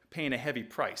up paying a heavy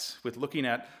price with looking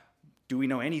at, do we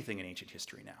know anything in ancient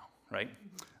history now, right?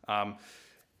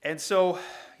 And so,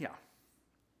 yeah.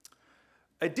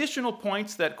 Additional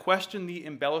points that question the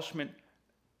embellishment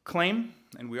claim,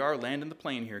 and we are landing the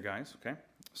plane here, guys, okay?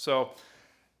 So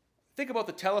think about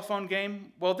the telephone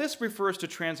game. Well, this refers to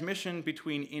transmission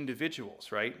between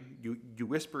individuals, right? You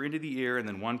whisper into the ear, and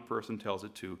then one person tells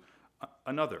it to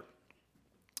another.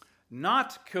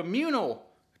 Not communal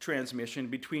transmission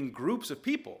between groups of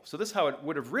people. So this is how it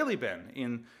would have really been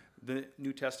in the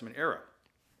New Testament era.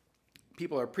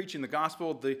 People are preaching the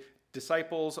gospel. The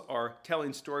disciples are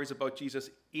telling stories about Jesus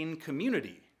in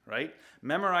community, right?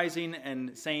 Memorizing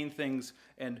and saying things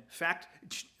and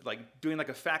doing like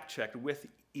a fact check with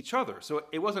each other. So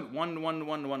it wasn't one.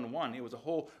 It was a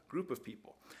whole group of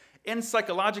people. And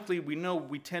psychologically, we know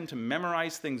we tend to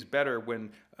memorize things better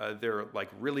when they're like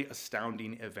really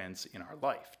astounding events in our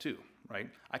life too, right?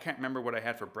 I can't remember what I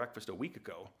had for breakfast a week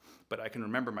ago, but I can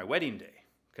remember my wedding day,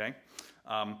 okay?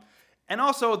 And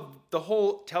also the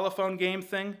whole telephone game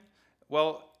thing,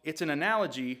 well, it's an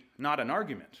analogy, not an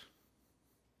argument.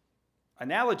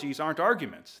 Analogies aren't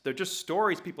arguments. They're just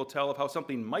stories people tell of how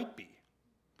something might be.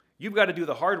 You've got to do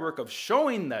the hard work of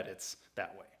showing that it's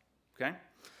that way, okay?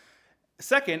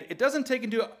 Second, it doesn't take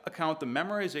into account the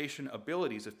memorization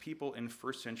abilities of people in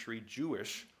first century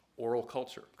Jewish oral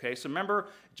culture, okay? So remember,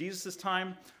 Jesus'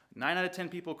 time, 9 out of 10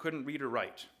 people couldn't read or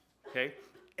write, okay?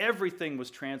 Everything was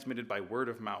transmitted by word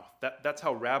of mouth. That's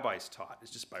how rabbis taught.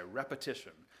 It's just by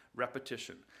repetition,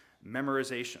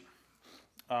 memorization.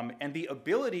 And the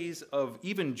abilities of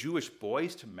even Jewish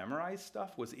boys to memorize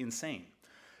stuff was insane.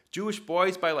 Jewish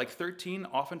boys by like 13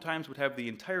 oftentimes would have the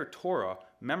entire Torah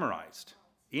memorized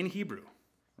in Hebrew,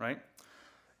 right?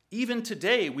 Even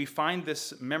today, we find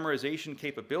this memorization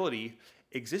capability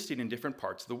existing in different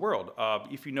parts of the world.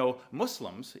 If you know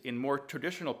Muslims, in more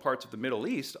traditional parts of the Middle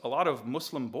East, a lot of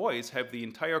Muslim boys have the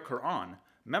entire Quran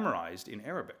memorized in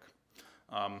Arabic.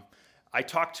 I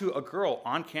talked to a girl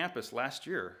on campus last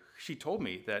year. She told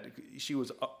me that she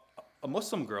was a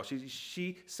Muslim girl.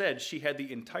 She said she had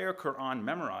the entire Quran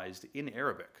memorized in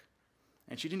Arabic,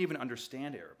 and she didn't even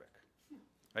understand Arabic,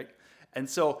 right? And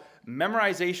so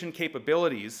memorization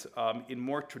capabilities in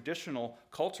more traditional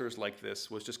cultures like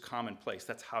this was just commonplace.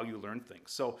 That's how you learn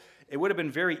things. So it would have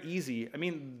been very easy. I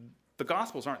mean, the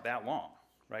Gospels aren't that long,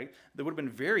 right? It would have been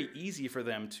very easy for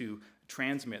them to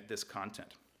transmit this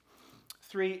content.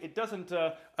 3, it doesn't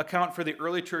account for the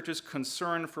early church's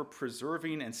concern for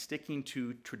preserving and sticking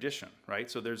to tradition, right?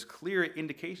 So there's clear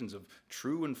indications of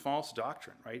true and false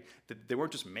doctrine, right? That they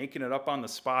weren't just making it up on the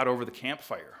spot over the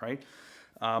campfire, right?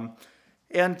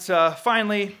 And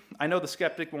finally, I know the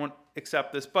skeptic won't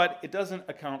accept this, but it doesn't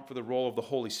account for the role of the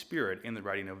Holy Spirit in the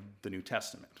writing of the New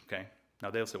Testament, okay?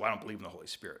 Now they'll say, well, I don't believe in the Holy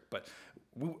Spirit, but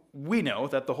we know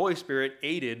that the Holy Spirit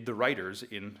aided the writers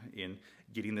in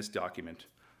getting this document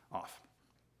off.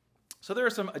 So there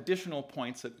are some additional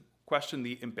points that question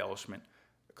the embellishment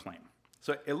claim.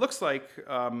 So it looks like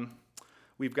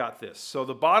we've got this. So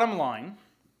the bottom line,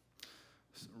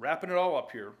 wrapping it all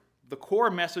up here, the core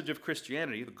message of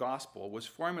Christianity, the gospel, was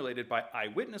formulated by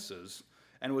eyewitnesses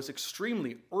and was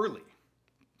extremely early,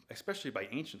 especially by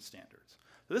ancient standards.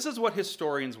 So this is what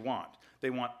historians want. They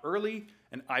want early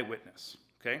and eyewitness,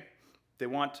 okay? They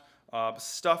want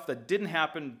stuff that didn't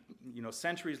happen,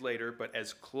 centuries later, but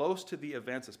as close to the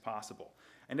events as possible.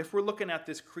 And if we're looking at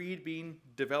this creed being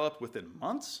developed within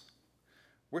months,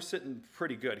 we're sitting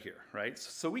pretty good here, right?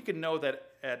 So we can know that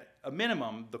at a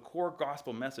minimum, the core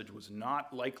gospel message was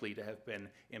not likely to have been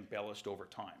embellished over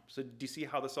time. So do you see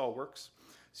how this all works?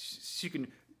 So you can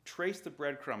trace the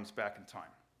breadcrumbs back in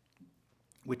time,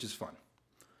 which is fun.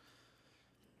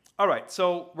 All right,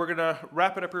 so we're going to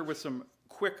wrap it up here with some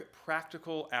quick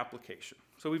practical application.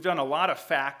 So we've done a lot of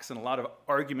facts and a lot of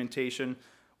argumentation.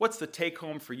 What's the take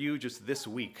home for you just this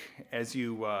week as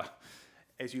you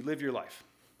live your life?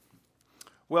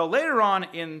 Well, later on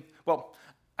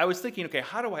I was thinking, okay,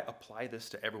 how do I apply this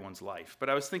to everyone's life? But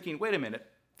I was thinking, wait a minute,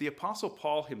 the Apostle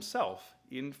Paul himself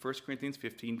in 1 Corinthians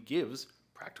 15 gives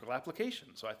practical application.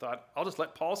 So I thought, I'll just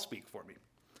let Paul speak for me.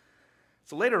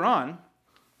 So later on,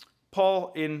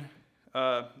 Paul in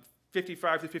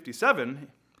 55 to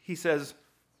 57, he says,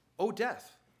 "O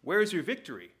death, where is your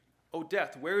victory? O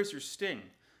death, where is your sting?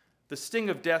 The sting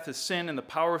of death is sin, and the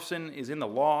power of sin is in the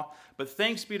law. But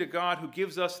thanks be to God who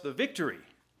gives us the victory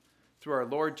through our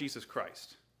Lord Jesus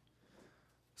Christ."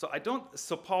 So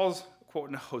Paul's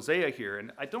quoting Hosea here,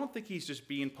 and I don't think he's just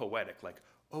being poetic, like,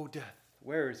 "O death,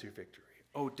 where is your victory?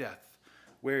 O death,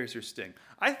 where is your sting?"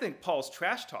 I think Paul's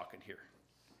trash talking here.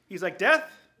 He's like, "Death,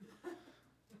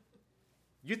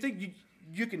 you think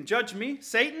you can judge me,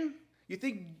 Satan? You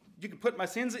think you can put my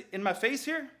sins in my face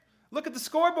here? Look at the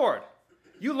scoreboard.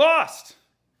 You lost,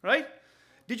 right?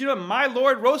 Did you know my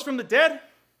Lord rose from the dead?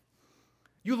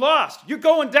 You lost. You're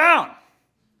going down,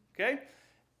 okay?"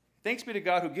 Thanks be to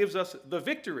God who gives us the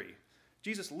victory.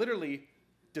 Jesus literally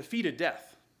defeated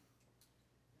death,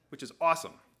 which is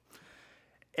awesome.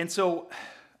 And so,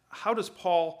 how does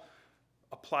Paul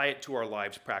apply it to our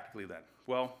lives practically then?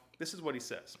 Well, this is what he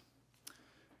says.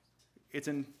 It's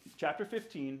in chapter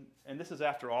 15, and this is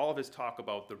after all of his talk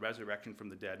about the resurrection from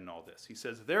the dead and all this. He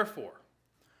says, "Therefore,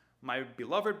 my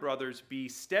beloved brothers, be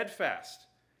steadfast,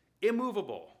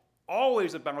 immovable,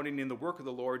 always abounding in the work of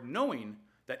the Lord, knowing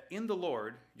that in the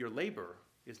Lord your labor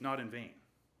is not in vain."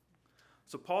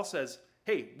 So Paul says,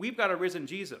 hey, we've got a risen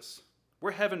Jesus.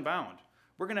 We're heaven bound.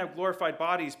 We're going to have glorified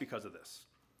bodies because of this.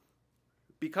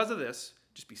 Because of this,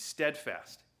 just be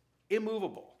steadfast,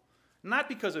 immovable. Not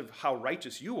because of how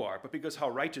righteous you are, but because how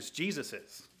righteous Jesus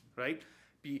is, right?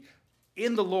 Be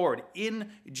in the Lord,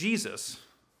 in Jesus,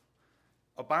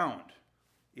 abound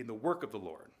in the work of the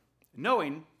Lord,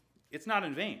 knowing it's not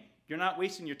in vain. You're not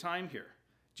wasting your time here.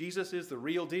 Jesus is the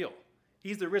real deal.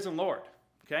 He's the risen Lord,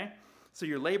 okay? So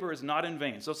your labor is not in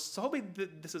vain. So hopefully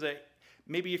this is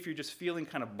maybe if you're just feeling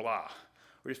kind of blah,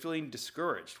 or just feeling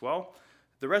discouraged, well,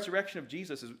 the resurrection of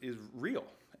Jesus is real,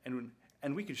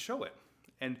 and we can show it,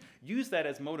 and use that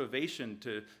as motivation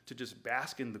to just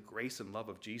bask in the grace and love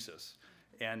of Jesus,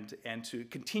 and to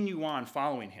continue on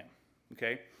following him,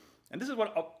 okay? And this is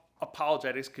what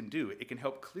apologetics can do. It can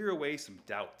help clear away some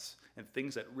doubts and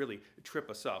things that really trip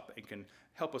us up and can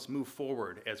help us move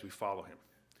forward as we follow him.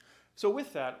 So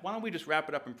with that, why don't we just wrap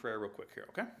it up in prayer real quick here,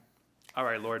 okay? All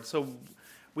right, Lord. So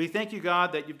we thank you,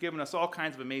 God, that you've given us all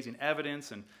kinds of amazing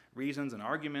evidence and reasons and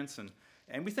arguments,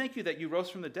 and we thank you that you rose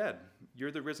from the dead.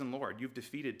 You're the risen Lord. You've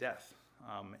defeated death.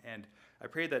 And I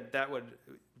pray that that would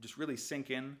just really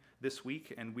sink in this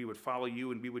week, and we would follow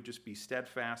you, and we would just be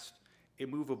steadfast,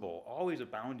 immovable, always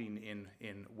abounding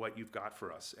in what you've got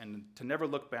for us, and to never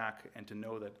look back and to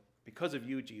know that because of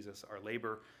you, Jesus, our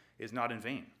labor is not in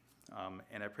vain.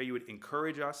 And I pray you would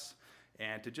encourage us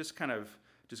and to just kind of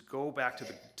just go back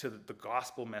to the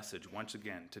gospel message once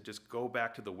again, to just go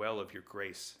back to the well of your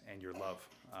grace and your love.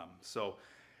 So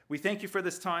we thank you for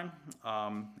this time,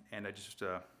 and I just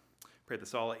pray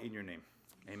this all in your name.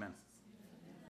 Amen.